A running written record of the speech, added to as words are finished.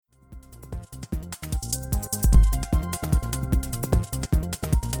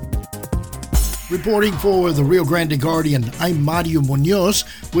Reporting for the Rio Grande Guardian, I'm Mario Munoz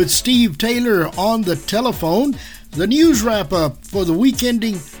with Steve Taylor on the telephone. The news wrap-up for the week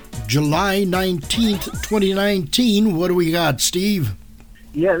ending July 19th, 2019. What do we got, Steve?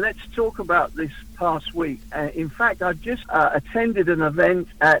 Yeah, let's talk about this past week. In fact, I've just attended an event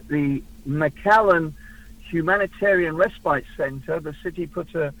at the McAllen Humanitarian Respite Center. The city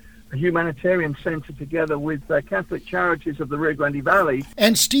put a humanitarian center together with Catholic Charities of the Rio Grande Valley.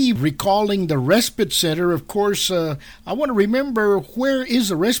 And Steve, recalling the Respite Center, of course, I want to remember, where is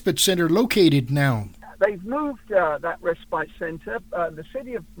the Respite Center located now? They've moved that Respite Center. The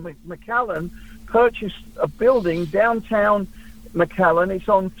city of McAllen purchased a building downtown McAllen. It's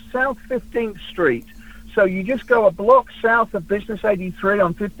on South 15th Street. So you just go a block south of Business 83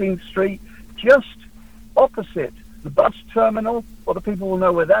 on 15th Street, just opposite the bus terminal. Well, the people will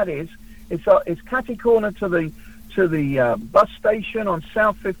know where that is. It's catty corner to the bus station on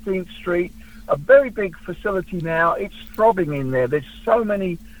South 15th Street. A very big facility now. It's throbbing in there. There's so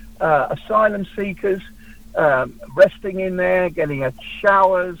many asylum seekers resting in there, getting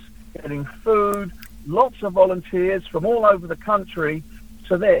showers, getting food. Lots of volunteers from all over the country.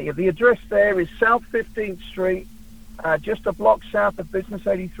 So there, the address there is South 15th Street, just a block south of Business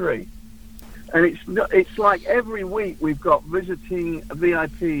 83. And it's like every week we've got visiting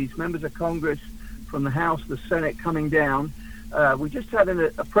VIPs, members of Congress from the House, the Senate coming down. We just had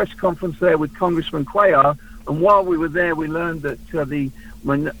a press conference there with Congressman Cuellar, and while we were there, we learned that the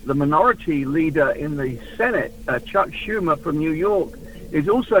minority leader in the Senate, Chuck Schumer from New York, is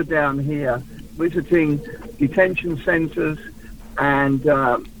also down here visiting detention centers and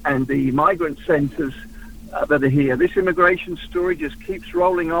the migrant centers that are here. This immigration story just keeps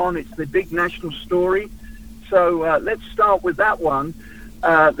rolling on. It's the big national story. So let's start with that one.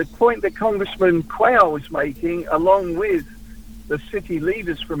 The point that Congressman Cuellar was making, along with the city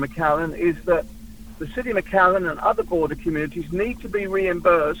leaders from McAllen, is that the city of McAllen and other border communities need to be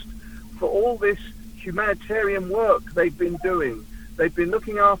reimbursed for all this humanitarian work they've been doing. They've been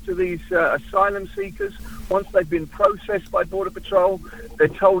looking after these asylum seekers. Once they've been processed by Border Patrol, they're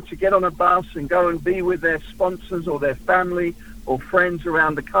told to get on a bus and go and be with their sponsors or their family or friends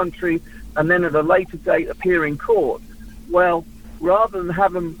around the country, and then at a later date appear in court. Well, rather than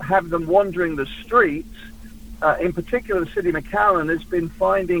have them wandering the streets, in particular the city of McAllen has been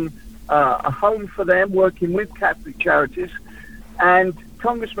finding a home for them, working with Catholic Charities. And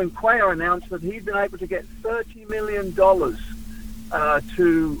Congressman Cuellar announced that he'd been able to get $30 million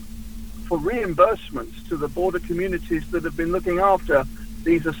for reimbursements to the border communities that have been looking after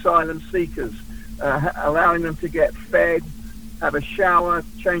these asylum seekers, allowing them to get fed, have a shower,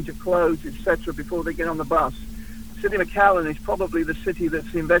 change of clothes, etc. before they get on the bus. City of McAllen is probably the city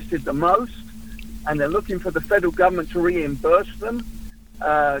that's invested the most, and they're looking for the federal government to reimburse them.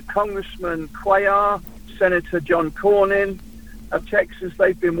 Congressman Cuellar, Senator John Cornyn of Texas,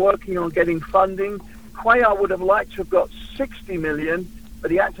 they've been working on getting funding. Cuellar would have liked to have got $60 million, but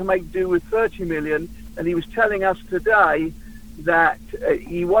he had to make do with $30 million. And he was telling us today that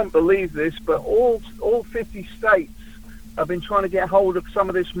you won't believe this, but all 50 states have been trying to get hold of some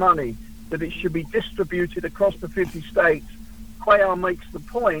of this money, that it should be distributed across the 50 states. Cuellar makes the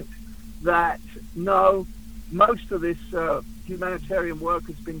point that no, most of this humanitarian work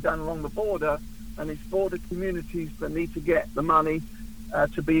has been done along the border, and it's border communities that need to get the money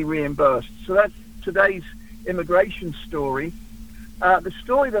to be reimbursed. So that's today's immigration story. The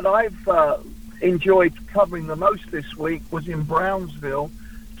story that I've enjoyed covering the most this week was in Brownsville.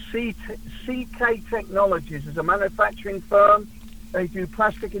 CK Technologies is a manufacturing firm. They do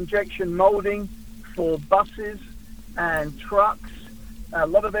plastic injection molding for buses and trucks. A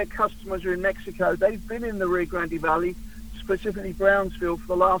lot of their customers are in Mexico. They've been in the Rio Grande Valley, specifically Brownsville, for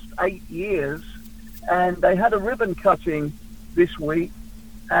the last 8 years. And they had a ribbon cutting this week.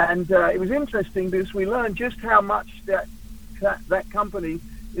 And it was interesting because we learned just how much that company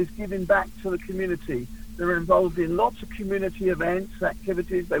is giving back to the community. They're involved in lots of community events,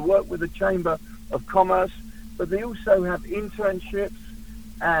 activities. They work with the Chamber of Commerce, but they also have internships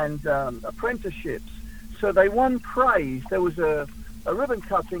and apprenticeships. So they won praise. There was a ribbon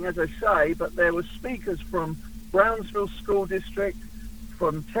cutting, as I say, but there were speakers from Brownsville School District,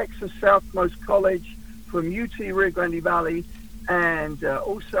 from Texas Southmost College, from UT Rio Grande Valley, and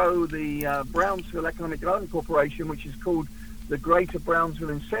also the Brownsville Economic Development Corporation, which is called the Greater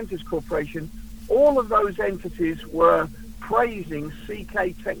Brownsville Incentives Corporation. All of those entities were praising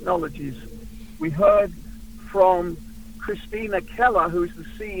CK Technologies. We heard from Christina Keller, who is the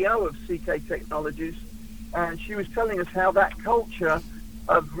CEO of CK Technologies, and she was telling us how that culture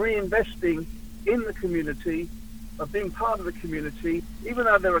of reinvesting in the community, of being part of the community, even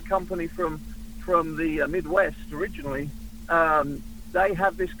though they're a company from from the Midwest originally. They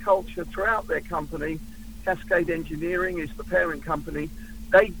have this culture throughout their company. Cascade Engineering is the parent company.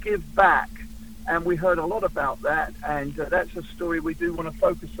 They give back, and we heard a lot about that, and that's a story we do want to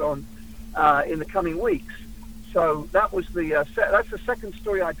focus on in the coming weeks. So that was that's the second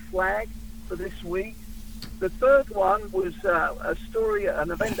story I'd flag for this week. The third one was a story,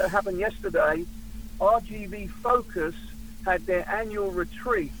 an event that happened yesterday. RGV Focus had their annual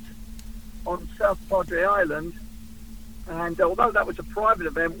retreat on South Padre Island, and although that was a private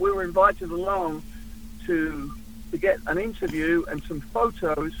event, we were invited along to get an interview and some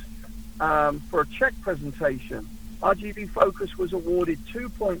photos for a check presentation. RGV Focus was awarded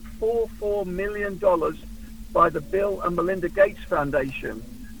 $2.44 million by the Bill and Melinda Gates Foundation.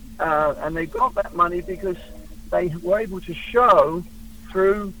 And they got that money because they were able to show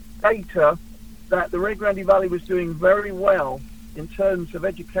through data that the Rio Grande Valley was doing very well in terms of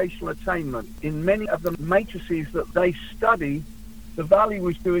educational attainment. In many of the matrices that they study, the Valley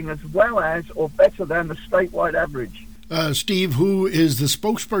was doing as well as or better than the statewide average. Steve, who is the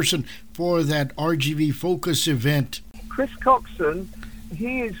spokesperson for that RGV Focus event? Chris Coxon,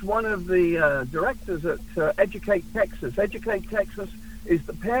 he is one of the directors at Educate Texas. Educate Texas is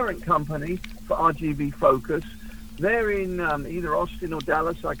the parent company for RGV Focus. They're in either Austin or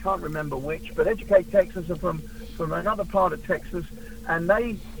Dallas, I can't remember which, but Educate Texas are from another part of Texas, and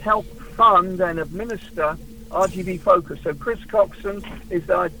they help fund and administer RGV Focus. So Chris Coxon is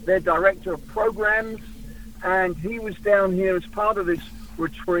their director of programs, and he was down here as part of this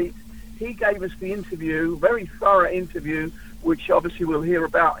retreat. He gave us the interview, very thorough interview, which obviously we'll hear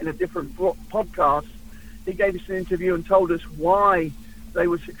about in a different podcast. He gave us an interview and told us why they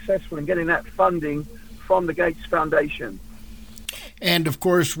were successful in getting that funding from the Gates Foundation. And, of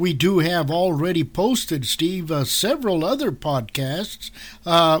course, we do have already posted, Steve, several other podcasts.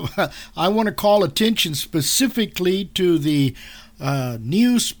 I want to call attention specifically to the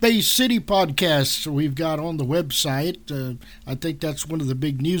New Space City podcast we've got on the website. I think that's one of the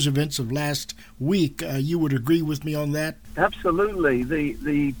big news events of last week. You would agree with me on that? Absolutely.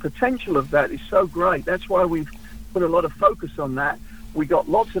 The potential of that is so great. That's why we've put a lot of focus on that. We got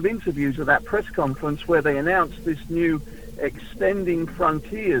lots of interviews at that press conference where they announced this new Extending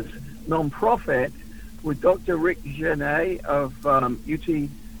Frontiers nonprofit with Dr. Rick Genet of UT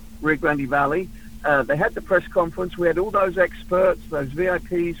Rio Grande Valley. They had the press conference. We had all those experts, those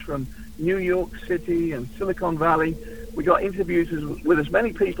VIPs from New York City and Silicon Valley. We got interviews with as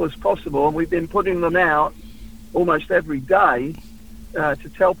many people as possible, and we've been putting them out almost every day to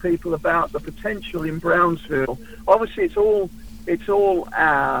tell people about the potential in Brownsville. Obviously, it's all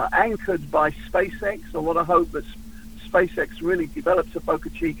anchored by SpaceX. A lot of hope that SpaceX really develops at Boca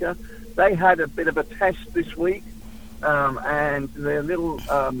Chica. They had a bit of a test this week, and their little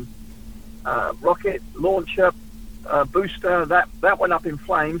rocket launcher booster, that went up in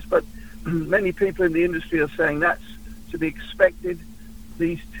flames, but many people in the industry are saying that's to be expected.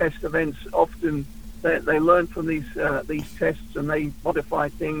 These test events often, they learn from these tests and they modify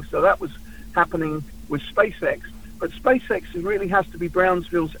things, so that was happening with SpaceX. But SpaceX really has to be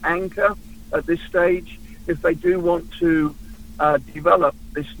Brownsville's anchor at this stage if they do want to develop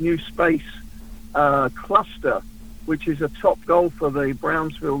this new space cluster, which is a top goal for the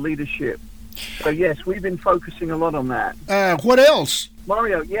Brownsville leadership. So, yes, we've been focusing a lot on that. What else?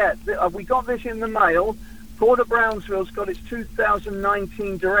 Mario, we got this in the mail. Port of Brownsville's got its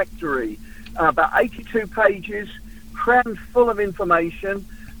 2019 directory, about 82 pages, crammed full of information,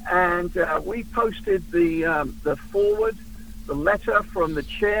 and we posted the forward, the letter from the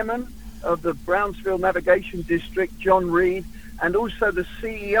chairman of the Brownsville Navigation District, John Reed, and also the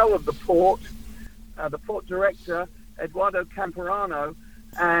CEO of the port director, Eduardo Camperano.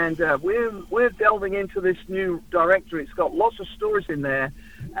 And we're delving into this new directory. It's got lots of stories in there.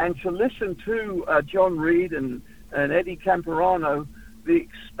 And to listen to John Reed and Eddie Camperano, the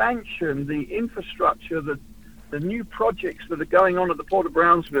expansion, the infrastructure, the new projects that are going on at the Port of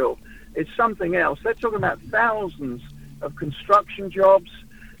Brownsville, it's something else. They're talking about thousands of construction jobs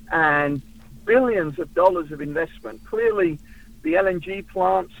and billions of dollars of investment. Clearly, the LNG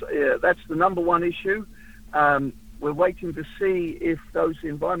plants, that's the number one issue. We're waiting to see if those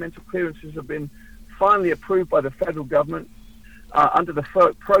environmental clearances have been finally approved by the federal government under the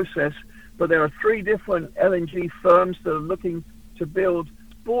FERC process. But there are 3 different LNG firms that are looking to build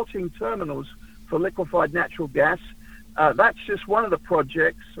sporting terminals for liquefied natural gas. That's just one of the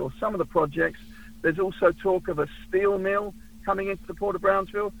projects, or some of the projects. There's also talk of a steel mill coming into the Port of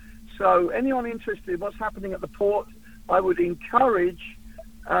Brownsville. So anyone interested in what's happening at the port, I would encourage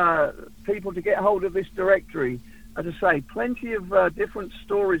people to get hold of this directory. As I say, plenty of different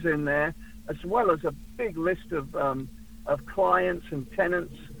stories in there as well as a big list of clients and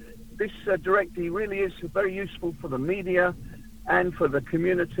tenants. This directory really is very useful for the media and for the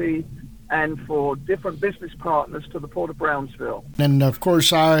community and for different business partners to the Port of Brownsville. And, of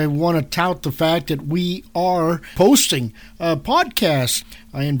course, I want to tout the fact that we are posting podcasts.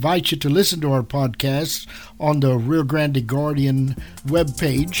 I invite you to listen to our podcasts on the Rio Grande Guardian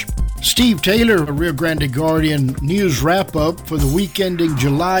webpage. Steve Taylor, Rio Grande Guardian News Wrap-Up for the week ending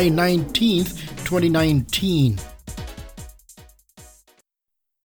July 19th, 2019.